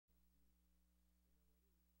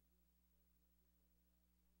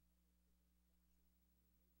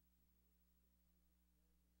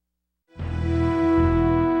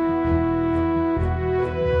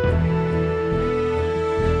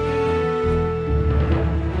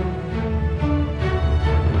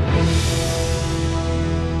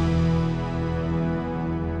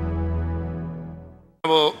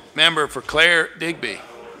honourable member for Clare Digby.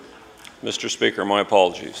 Mr. Speaker, my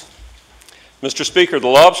apologies. Mr. Speaker, the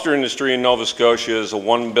lobster industry in Nova Scotia is a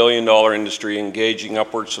 $1 billion industry engaging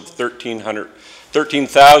upwards of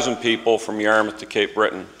 13,000 people from Yarmouth to Cape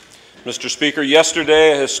Breton. Mr. Speaker,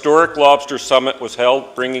 yesterday a historic lobster summit was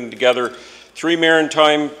held, bringing together 3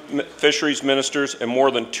 maritime fisheries ministers and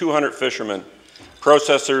more than 200 fishermen,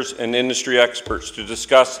 processors and industry experts to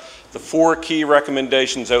discuss the 4 key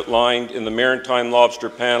recommendations outlined in the Maritime Lobster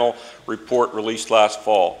Panel report released last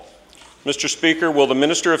fall. Mr. Speaker, will the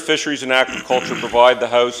Minister of Fisheries and Aquaculture provide the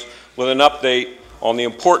House with an update on the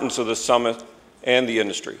importance of this summit and the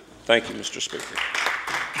industry? Thank you, Mr. Speaker.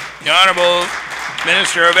 The Honourable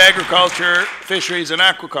Minister of Agriculture, Fisheries and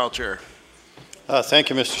Aquaculture.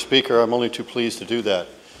 Thank you, Mr. Speaker. I'm only too pleased to do that.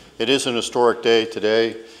 It is an historic day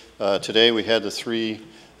today. Today we had the 3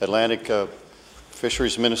 Atlantic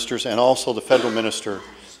fisheries ministers and also the federal minister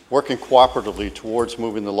working cooperatively towards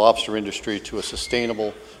moving the lobster industry to a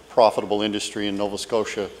sustainable, profitable industry in Nova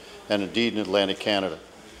Scotia and indeed in Atlantic Canada.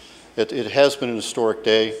 It has been an historic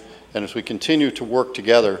day, and as we continue to work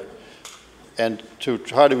together and to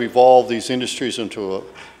try to evolve these industries into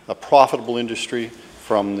a profitable industry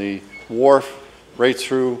from the wharf right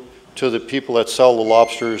through to the people that sell the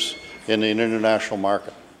lobsters in an international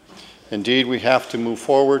market. Indeed, we have to move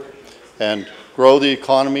forward and grow the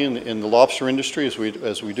economy in the lobster industry as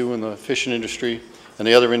we do in the fishing industry and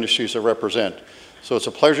the other industries that represent. So it's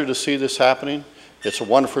a pleasure to see this happening. It's a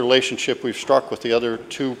wonderful relationship we've struck with the other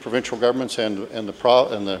 2 provincial governments and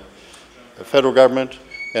the federal government,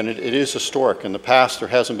 and it is historic. In the past, there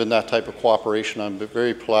hasn't been that type of cooperation. I'm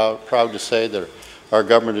very proud to say that our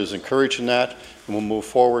government is encouraging that, and we'll move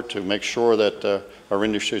forward to make sure that our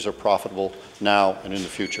industries are profitable now and in the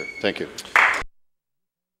future. Thank you.